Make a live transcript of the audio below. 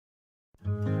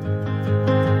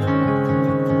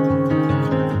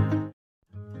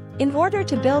In order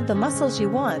to build the muscles you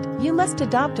want, you must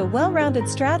adopt a well-rounded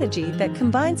strategy that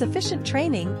combines efficient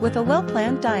training with a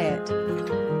well-planned diet.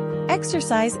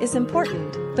 Exercise is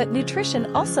important, but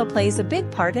nutrition also plays a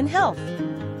big part in health.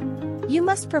 You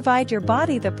must provide your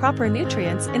body the proper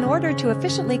nutrients in order to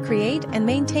efficiently create and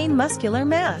maintain muscular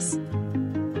mass.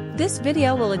 This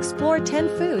video will explore 10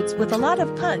 foods with a lot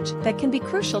of punch that can be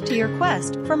crucial to your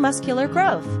quest for muscular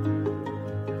growth.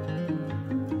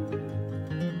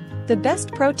 The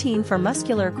best protein for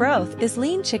muscular growth is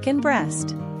lean chicken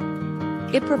breast.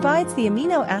 It provides the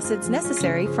amino acids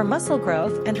necessary for muscle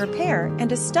growth and repair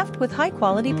and is stuffed with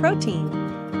high-quality protein.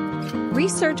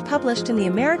 Research published in the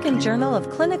American Journal of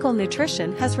Clinical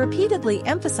Nutrition has repeatedly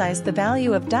emphasized the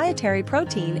value of dietary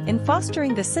protein in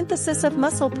fostering the synthesis of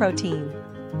muscle protein.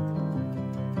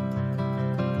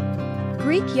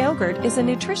 Greek yogurt is a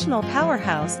nutritional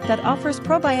powerhouse that offers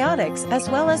probiotics as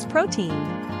well as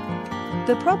protein.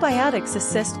 The probiotics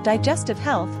assist digestive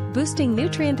health, boosting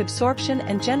nutrient absorption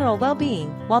and general well-being,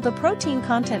 while the protein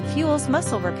content fuels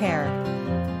muscle repair.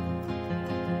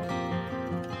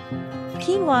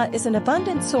 Quinoa is an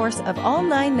abundant source of all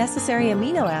 9 necessary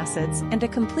amino acids and a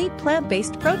complete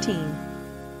plant-based protein.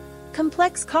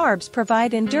 Complex carbs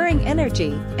provide enduring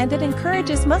energy, and it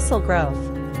encourages muscle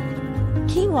growth.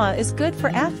 Quinoa is good for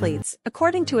athletes,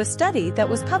 according to a study that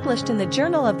was published in the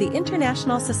Journal of the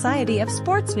International Society of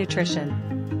Sports Nutrition.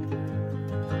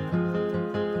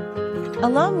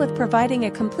 Along with providing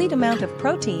a complete amount of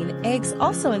protein, eggs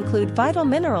also include vital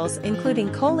minerals including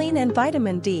choline and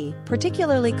vitamin D.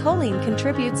 Particularly choline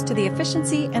contributes to the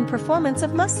efficiency and performance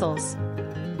of muscles.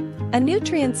 A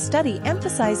nutrients study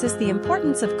emphasizes the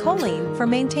importance of choline for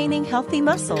maintaining healthy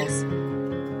muscles.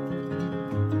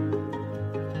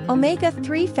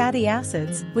 Omega-3 fatty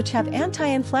acids, which have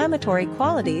anti-inflammatory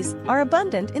qualities, are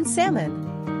abundant in salmon.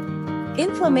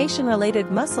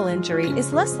 Inflammation-related muscle injury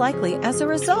is less likely as a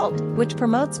result, which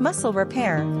promotes muscle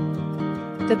repair.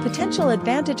 The potential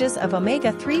advantages of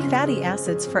omega-3 fatty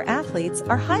acids for athletes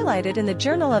are highlighted in the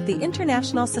Journal of the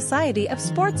International Society of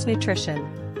Sports Nutrition.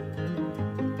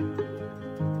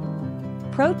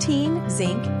 Protein,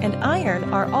 zinc, and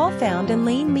iron are all found in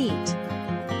lean meat.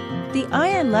 The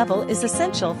iron level is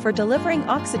essential for delivering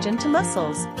oxygen to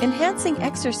muscles, enhancing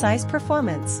exercise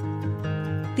performance.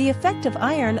 The effect of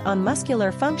iron on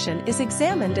muscular function is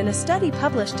examined in a study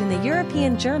published in the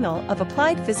European Journal of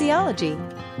Applied Physiology.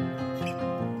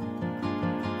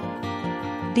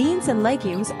 Beans and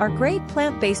legumes are great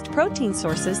plant-based protein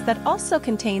sources that also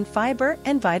contain fiber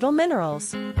and vital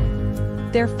minerals.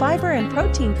 Their fiber and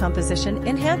protein composition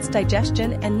enhance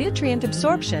digestion and nutrient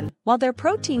absorption, while their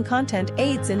protein content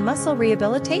aids in muscle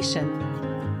rehabilitation.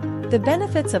 The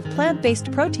benefits of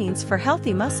plant-based proteins for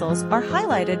healthy muscles are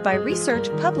highlighted by research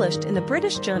published in the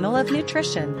British Journal of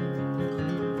Nutrition.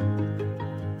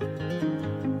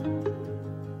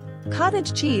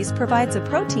 Cottage cheese provides a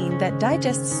protein that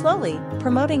digests slowly,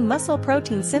 promoting muscle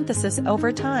protein synthesis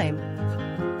over time.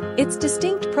 Its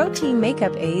distinct protein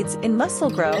makeup aids in muscle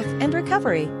growth and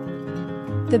recovery.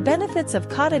 The benefits of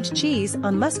cottage cheese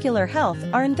on muscular health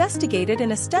are investigated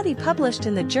in a study published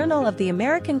in the Journal of the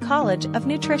American College of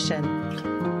Nutrition.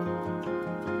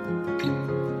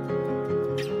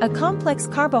 A complex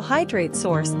carbohydrate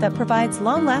source that provides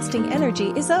long-lasting energy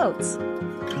is oats.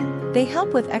 They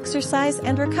help with exercise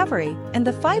and recovery, and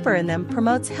the fiber in them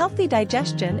promotes healthy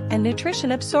digestion and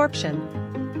nutrition absorption.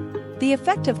 The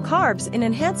effect of carbs in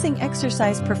enhancing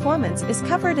exercise performance is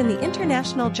covered in the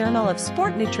International Journal of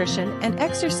Sport Nutrition and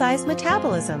Exercise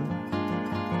Metabolism.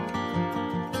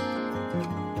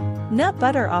 Nut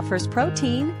butter offers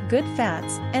protein, good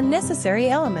fats, and necessary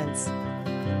elements.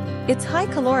 Its high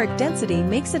caloric density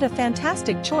makes it a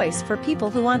fantastic choice for people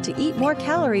who want to eat more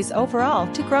calories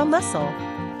overall to grow muscle.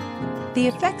 The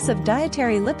effects of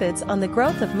dietary lipids on the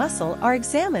growth of muscle are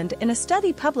examined in a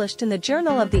study published in the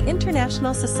Journal of the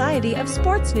International Society of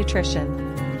Sports Nutrition.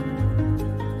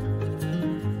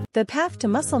 The path to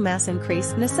muscle mass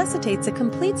increase necessitates a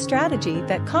complete strategy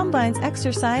that combines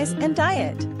exercise and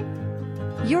diet.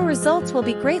 Your results will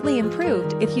be greatly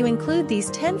improved if you include these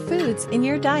 10 foods in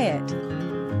your diet.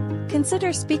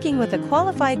 Consider speaking with a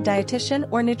qualified dietitian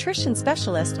or nutrition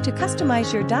specialist to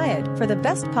customize your diet for the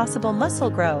best possible muscle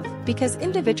growth, because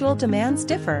individual demands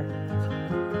differ.